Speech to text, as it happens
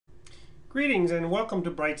Greetings and welcome to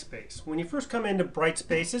Brightspace. When you first come into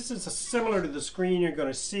Brightspace, this is similar to the screen you're going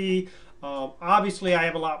to see. Obviously, I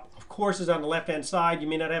have a lot of courses on the left-hand side. You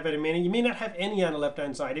may not have any. You may not have any on the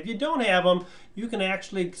left-hand side. If you don't have them, you can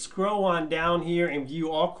actually scroll on down here and view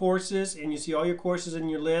all courses, and you see all your courses in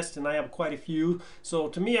your list, and I have quite a few. So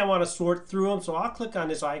to me, I want to sort through them, so I'll click on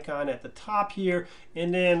this icon at the top here,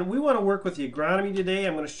 and then we want to work with the agronomy today.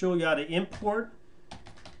 I'm going to show you how to import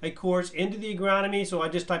a course into the agronomy. So I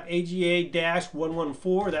just type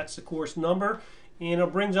AGA-114, that's the course number, and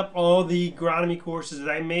it brings up all the agronomy courses that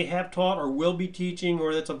I may have taught or will be teaching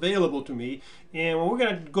or that's available to me. And we're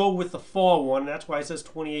going to go with the fall one. That's why it says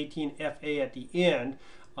 2018 FA at the end.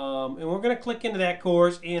 And we're going to click into that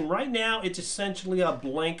course, and right now it's essentially a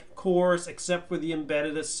blank course except for the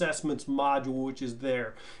embedded assessments module, which is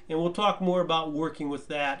there, and we'll talk more about working with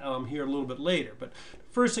that here a little bit later. But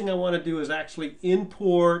first thing I want to do is actually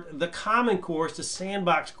import the common course, the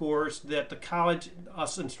sandbox course that the college,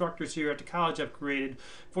 us instructors here at the college have created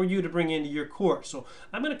for you to bring into your course. So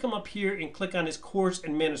I'm going to come up here and click on this course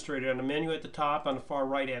administrator on the menu at the top on the far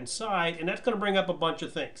right hand side, and that's going to bring up a bunch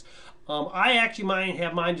of things. I actually might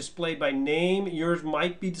have mine displayed by name. Yours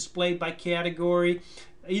might be displayed by category.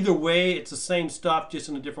 Either way, it's the same stuff, just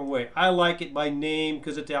in a different way. I like it by name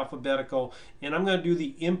because it's alphabetical, and I'm going to do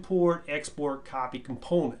the import, export, copy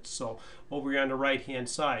components. So over here on the right hand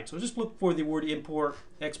side. So just look for the word import,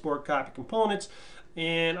 export, copy components,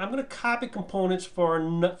 and I'm going to copy components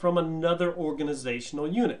from another organizational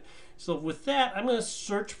unit. So with that, I'm going to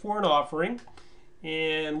search for an offering,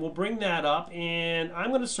 and we'll bring that up, and I'm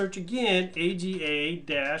going to search again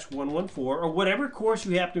AGA-114 or whatever course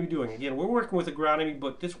you happen to be doing. Again, we're working with agronomy,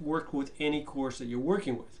 but this works with any course that you're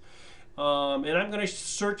working with. And I'm going to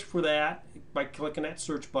search for that by clicking that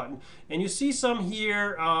search button. And you see some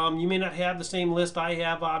here. You may not have the same list I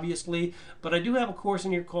have, obviously, but I do have a course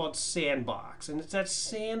in here called Sandbox, and it's that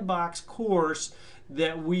Sandbox course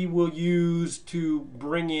that we will use to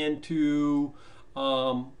bring into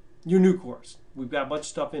your new course. We've got a bunch of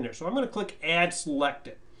stuff in there. So I'm going to click Add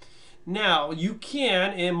Selected. Now you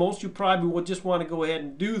can, and most of you probably will just want to go ahead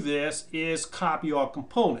and do this, is copy all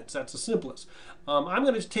components. That's the simplest. I'm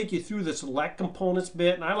going to take you through the select components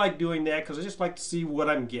bit, and I like doing that because I just like to see what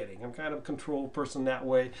I'm getting. I'm kind of a control person that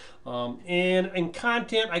way. And in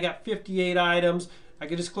content, I got 58 items. I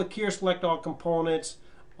can just click here, select all components.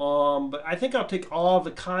 But I think I'll take all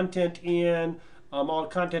the content in. All the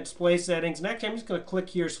content display settings. And actually, I'm just going to click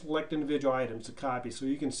here, select individual items to copy so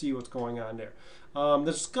you can see what's going on there. The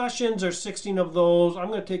discussions are 16 of those. I'm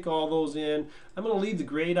going to take all those in. I'm going to leave the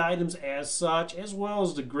grade items as such, as well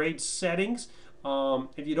as the grade settings.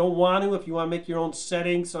 If you don't want to, if you want to make your own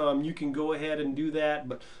settings, you can go ahead and do that.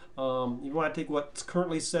 But you want to take what's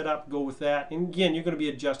currently set up, go with that. And again, you're going to be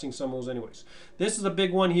adjusting some of those anyways. This is a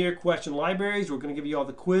big one here, question libraries. We're going to give you all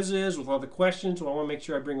the quizzes with all the questions, so I want to make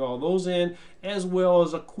sure I bring all those in, as well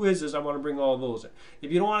as the quizzes. I want to bring all those in.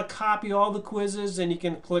 If you don't want to copy all the quizzes, then you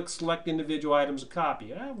can click select individual items to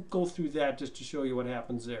copy. I'll go through that just to show you what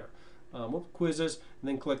happens there. Quizzes, and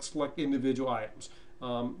then click select individual items.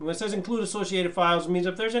 When it says include associated files, it means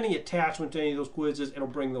if there's any attachment to any of those quizzes, it'll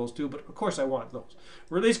bring those too, but of course I want those.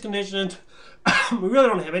 Release conditions, we really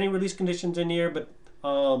don't have any release conditions in here, but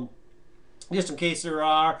just in case there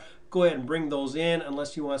are, go ahead and bring those in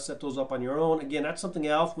unless you want to set those up on your own. Again, that's something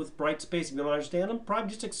else with Brightspace. If you don't understand them, probably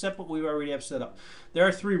just accept what we already have set up. There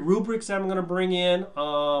are 3 rubrics that I'm going to bring in.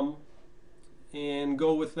 And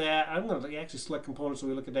go with that. I'm going to actually select components so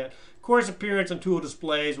we look at that. Course appearance and tool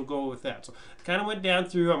displays, we'll go with that. So I kind of went down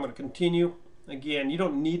through. I'm going to continue. Again, you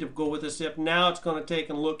don't need to go with this if. Now it's going to take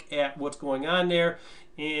a look at what's going on there.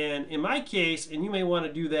 And in my case, and you may want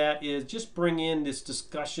to do that, is just bring in this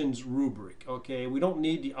discussions rubric. Okay, we don't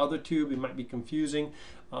need the other two. It might be confusing.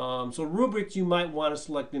 So rubrics you might want to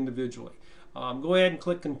select individually. Go ahead and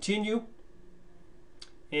click continue.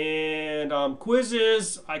 And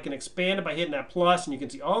quizzes, I can expand it by hitting that plus, and you can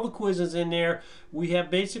see all the quizzes in there. We have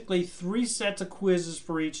basically 3 sets of quizzes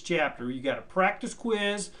for each chapter. You got a practice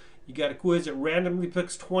quiz, you got a quiz that randomly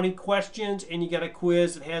picks 20 questions, and you got a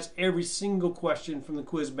quiz that has every single question from the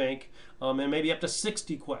quiz bank, and maybe up to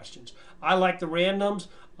 60 questions. I like the randoms,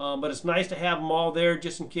 but it's nice to have them all there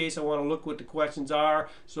just in case I want to look what the questions are.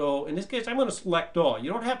 So in this case, I'm going to select all. You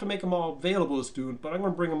don't have to make them all available to students, but I'm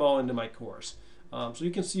going to bring them all into my course. So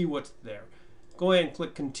you can see what's there. Go ahead and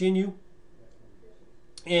click continue.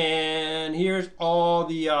 And here's all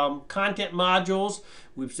the content modules.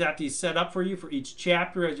 We've got these set up for you for each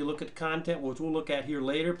chapter as you look at the content, which we'll look at here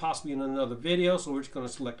later, possibly in another video. So we're just going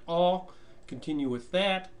to select all, continue with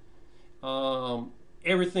that.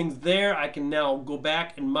 everything's there. I can now go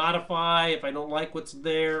back and modify if I don't like what's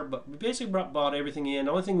there, but we basically brought everything in.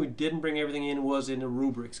 The only thing we didn't bring everything in was in the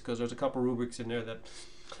rubrics, because there's a couple rubrics in there that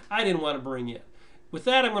I didn't want to bring in. With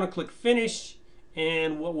that, I'm going to click Finish,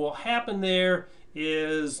 and what will happen there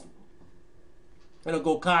is it'll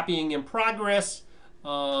go copying in progress,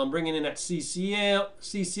 bringing in that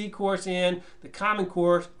CC course in. The Common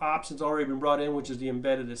Core option's already been brought in, which is the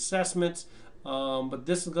embedded assessments. But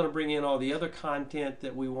this is going to bring in all the other content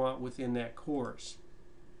that we want within that course.